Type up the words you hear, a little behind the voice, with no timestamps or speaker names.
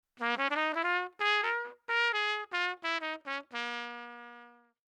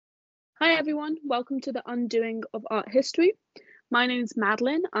everyone, welcome to the Undoing of Art History. My name is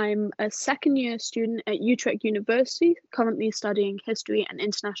Madeleine. I'm a second year student at Utrecht University, currently studying history and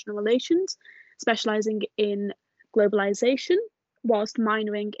international relations, specializing in globalization, whilst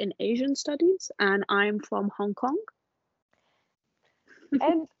minoring in Asian studies, and I'm from Hong Kong.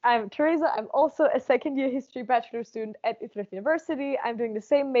 And I'm Theresa. I'm also a second year history bachelor student at Utrecht University. I'm doing the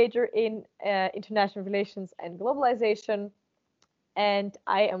same major in international relations and globalization. And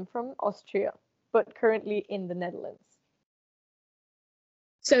I am from Austria, but currently in the Netherlands.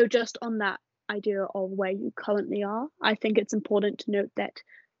 So just on that idea of where you currently are, I think it's important to note that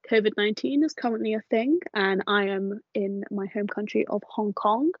COVID-19 is currently a thing, and I am in my home country of Hong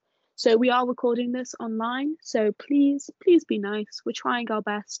Kong. So we are recording this online, so please be nice. We're trying our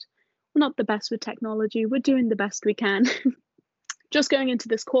best. We're not the best with technology. We're doing the best we can. Just going into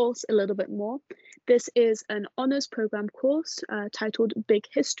this course a little bit more. This is an honours program course titled Big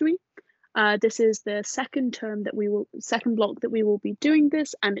History. This is the second block that we will be doing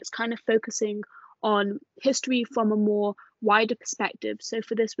this, and it's kind of focusing on history from a more wider perspective. So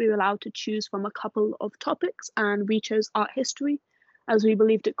for this, we were allowed to choose from a couple of topics, and we chose art history as we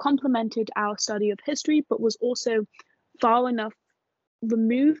believed it complemented our study of history, but was also far enough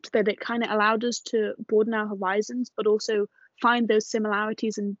removed that it kind of allowed us to broaden our horizons, but also find those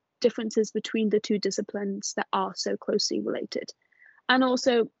similarities and differences between the two disciplines that are so closely related. And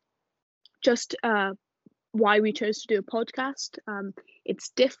also just why we chose to do a podcast. It's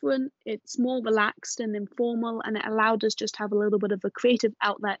different, it's more relaxed and informal, and it allowed us just to have a little bit of a creative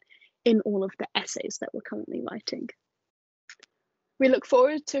outlet in all of the essays that we're currently writing. We look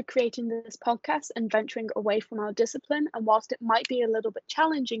forward to creating this podcast and venturing away from our discipline, and whilst it might be a little bit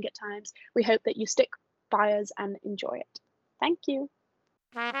challenging at times, we hope that you stick by us and enjoy it. Thank you.